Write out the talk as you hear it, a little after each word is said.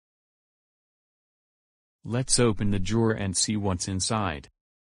Let's open the drawer and see what's inside.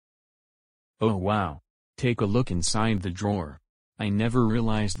 Oh wow. Take a look inside the drawer. I never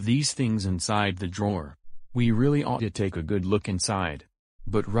realized these things inside the drawer. We really ought to take a good look inside.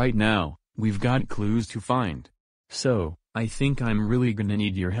 But right now, we've got clues to find. So, I think I'm really gonna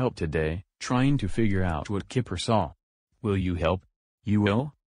need your help today, trying to figure out what Kipper saw. Will you help? You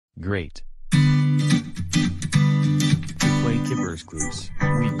will? Great. To play Kipper's Clues,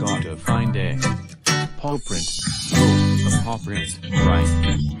 we gotta find a paw print. Oh, a paw print, right.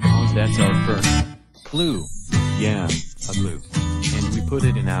 Cause that's our first clue. Yeah, a clue. And we put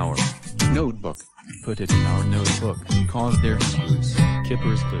it in our notebook. Put it in our notebook, cause there's clues,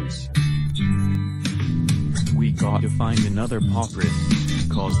 Kipper's Clues. We gotta find another paw print,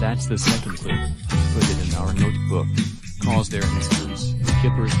 cause that's the second clue. Put it in our notebook, cause there's clues,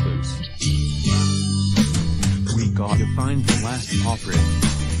 Kipper's Clues. We gotta find the last paw print.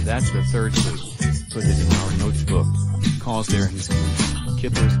 That's the third clue. Put it in our notebook, cause there's clues,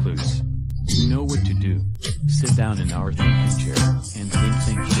 Kipper's Clues. You know what to do. Sit down in our thinking chair, and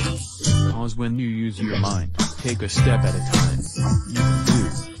think. Cause when you use your mind, take a step at a time. You can do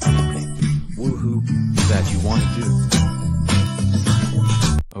anything, woohoo, that you want to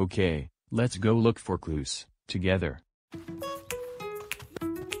do. Okay, let's go look for clues, together.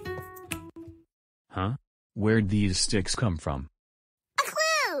 Huh? Where'd these sticks come from? A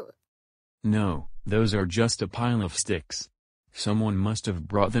clue! No, those are just a pile of sticks. Someone must have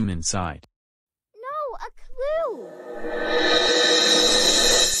brought them inside. No, a clue!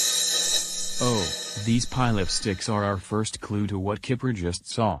 Oh, these pile of sticks are our first clue to what Kipper just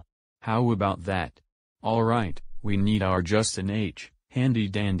saw. How about that? Alright, we need our just an H, handy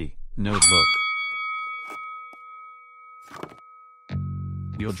dandy, notebook.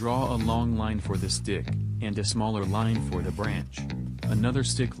 You'll draw a long line for the stick, and a smaller line for the branch. Another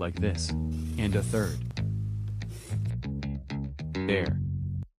stick like this. And a third. There.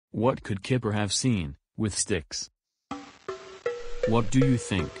 What could Kipper have seen, with sticks? What do you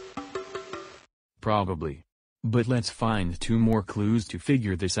think? Probably. But let's find 2 more clues to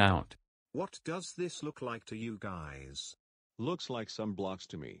figure this out. What does this look like to you guys? Looks like some blocks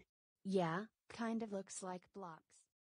to me. Yeah, kind of looks like blocks.